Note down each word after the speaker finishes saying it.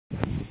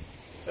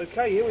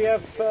Okay, here we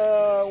have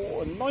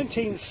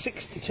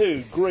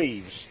 1962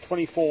 Greeves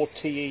 24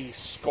 TE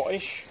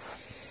Scottish.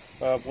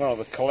 One of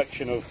the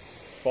collection of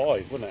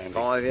 5, wasn't it, Andy?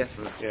 5, yeah.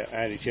 Yeah,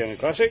 Andy Tiernan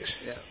classics.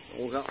 Yeah,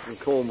 all up from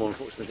Cornwall.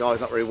 Unfortunately, the guy's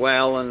not very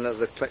well, and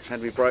the collection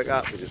had to be broke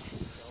up, which is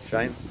a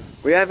shame.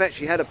 We have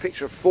actually had a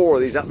picture of 4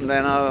 of these up and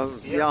down our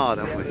yard,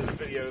 haven't we? There's a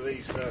video of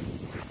these going up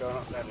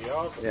and down the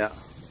yard. Yeah.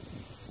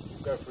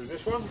 We'll go through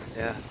this one.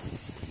 Yeah.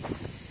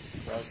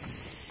 So,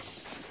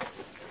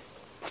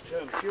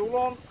 turn the fuel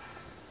on.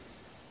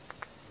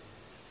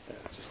 Yeah,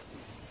 just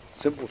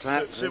simple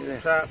tap. Simple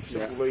tap,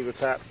 simple lever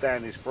tap.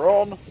 Down is for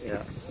on.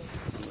 Yeah.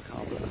 On the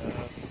carburetor.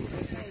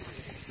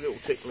 Little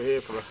tickler here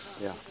for a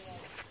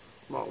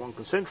Mark 1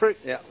 concentric.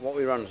 Yeah. What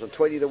we run? So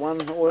 20 to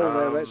 1 oil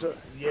thereabouts.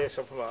 Yeah,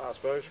 something like that, I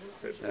suppose.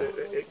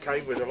 It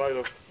came with a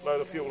load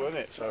of fuel in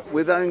it. So.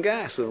 With own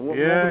gas. What would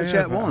the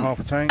chap want? Half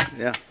a tank.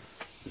 Yeah.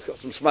 It's got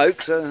some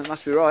smoke, so it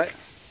must be right.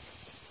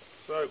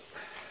 So,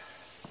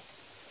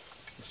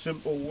 a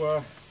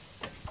simple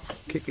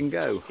kick and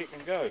go. Kick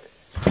and go.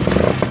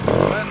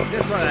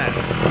 Just like that.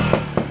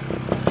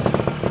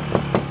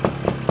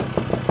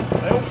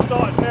 They all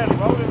started fairly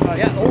well, didn't they?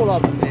 Yeah, all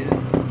of them did.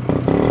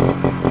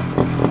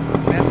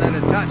 We haven't had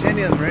to touch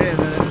any of them really.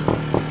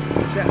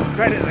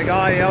 Credit the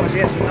guy, he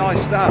obviously has some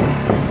nice stuff.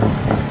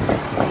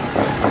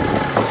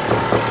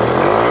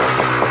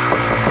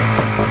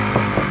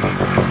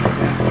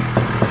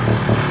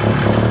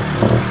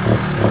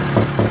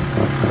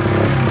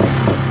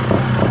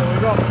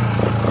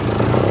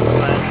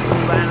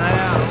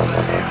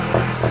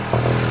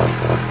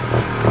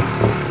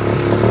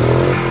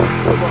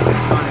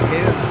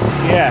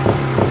 Yeah.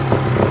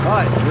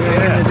 Right,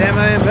 we're in the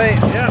demo, Pete.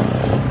 Yeah.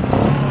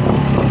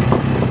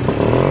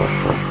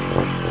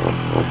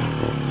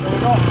 So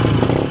we've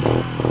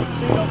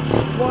got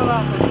one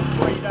up and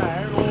 3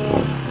 down, or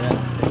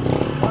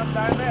 1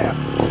 down there.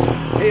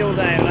 Heel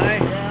down, eh?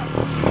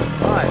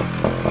 Yeah. Right,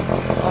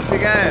 off you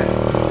go.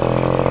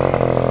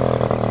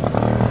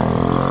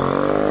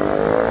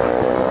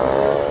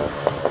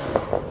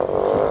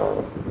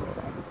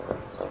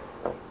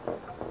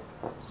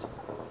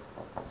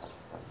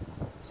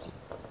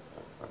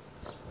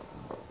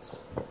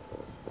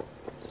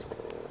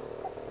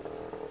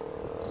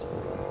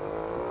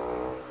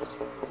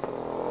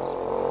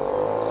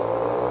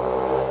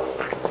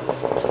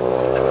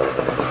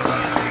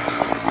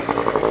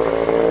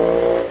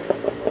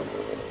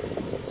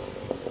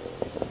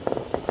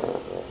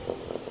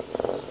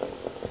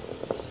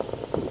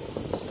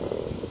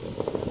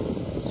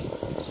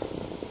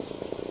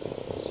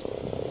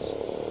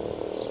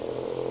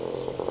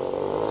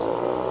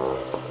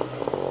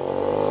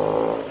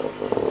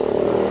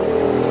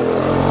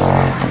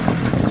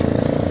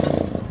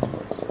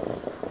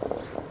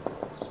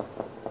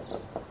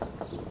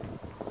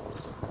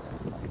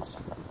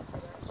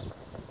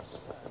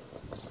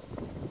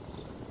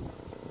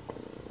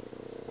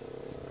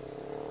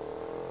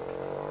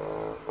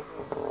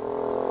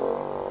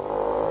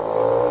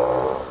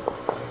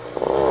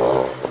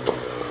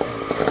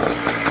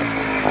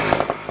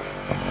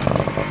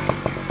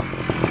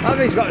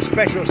 He's got a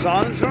special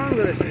silencer on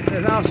with this. It's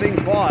now seem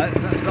quiet.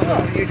 It's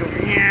not the usual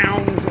meow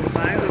sort of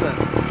sound, is it?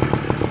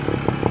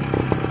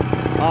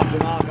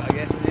 Aftermarket, I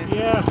guess, isn't it?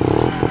 Yeah.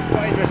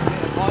 Quite interesting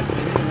in the pipe,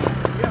 isn't it?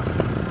 Yeah.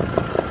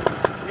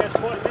 Yeah, it's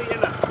quite neat,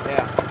 isn't it?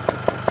 Yeah.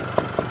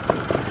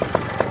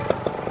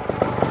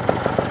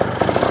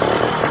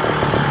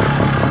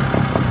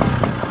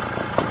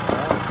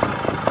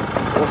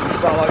 What's the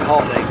start like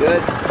hot there?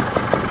 Good.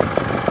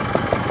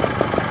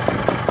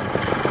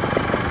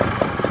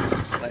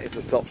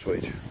 Stop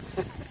switch.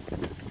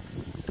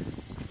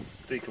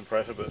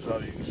 Decompressor, but as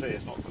you can see,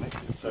 it's not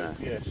connected. So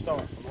yeah,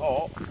 start from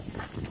hot.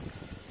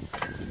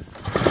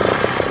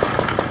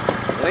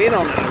 Lean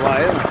on it in a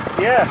way, isn't it?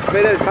 Yeah.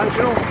 Speedo's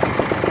functional.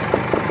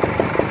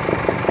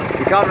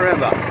 You can't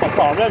remember. I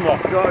can't remember.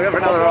 Go for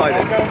another ride.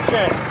 I'll go and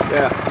check.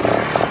 Yeah.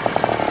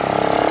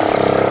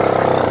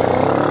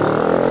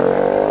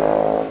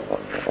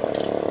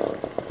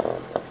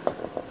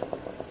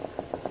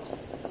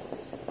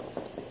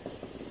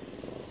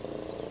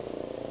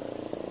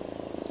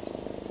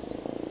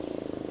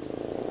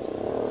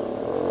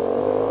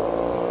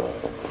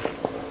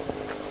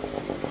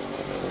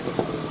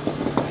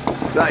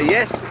 Is that a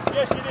yes?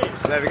 Yes, it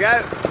is. There we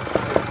go.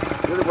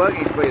 Good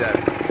working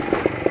speedo.